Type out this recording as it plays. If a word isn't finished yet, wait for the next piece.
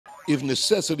If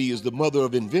necessity is the mother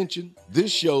of invention,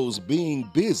 this show's being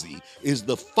busy is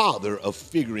the father of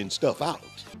figuring stuff out.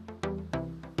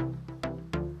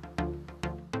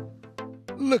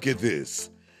 Look at this.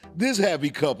 This happy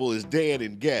couple is Dan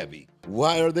and Gabby.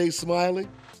 Why are they smiling?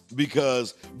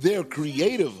 Because their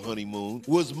creative honeymoon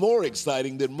was more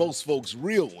exciting than most folks'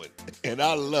 real one, and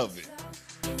I love it.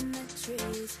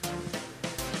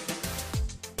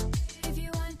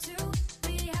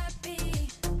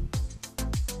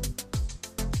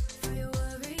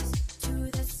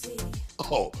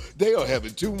 Oh, they are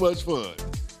having too much fun.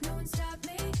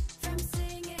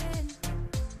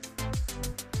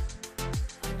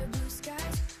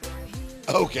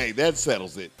 Okay, that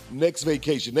settles it. Next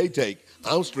vacation they take,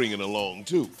 I'm stringing along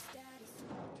too.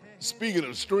 Speaking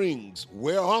of strings,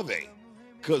 where are they?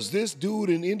 Because this dude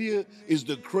in India is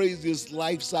the craziest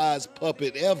life-size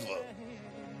puppet ever.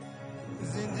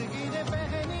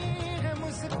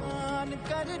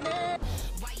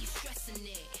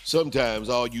 Sometimes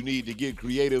all you need to get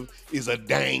creative is a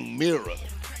dang mirror.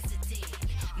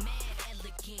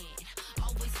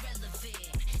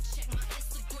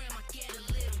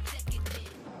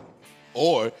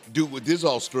 Or do what this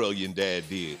Australian dad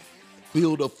did.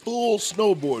 Build a full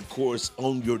snowboard course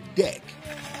on your deck.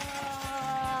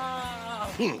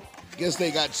 Guess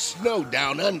they got snow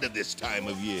down under this time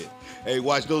of year. Hey,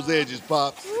 watch those edges,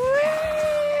 Pops.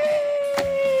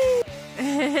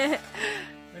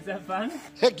 Was that fun?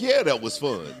 Heck yeah, that was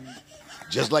fun.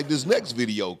 Just like this next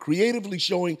video, creatively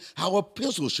showing how a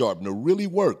pencil sharpener really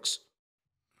works.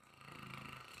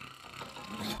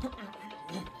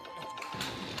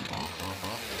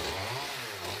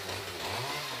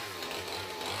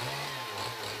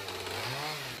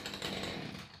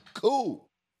 Cool.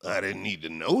 I didn't need to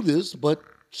know this, but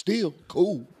still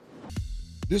cool.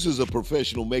 This is a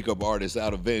professional makeup artist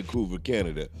out of Vancouver,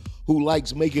 Canada, who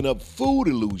likes making up food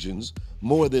illusions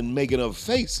more than making up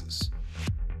faces.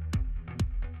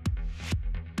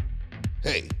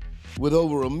 Hey, with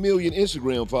over 1 million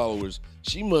Instagram followers,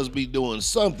 she must be doing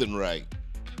something right.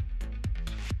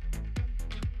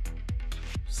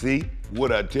 See,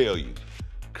 what I tell you,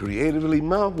 creatively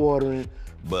mouth-watering,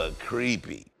 but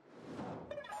creepy.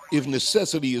 If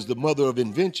necessity is the mother of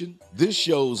invention, this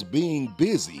show's being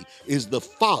busy is the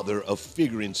father of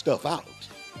figuring stuff out.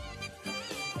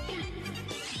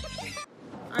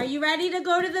 Are you ready to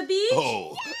go to the beach?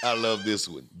 Oh, I love this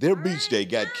one. Their beach day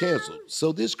got canceled,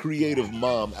 so this creative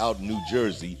mom out in New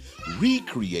Jersey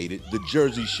recreated the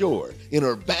Jersey Shore in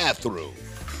her bathroom.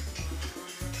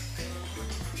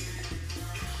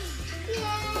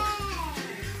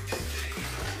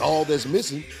 All that's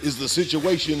missing is the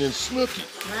situation in Snooki.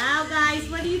 Wow, guys,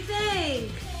 what do you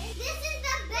think?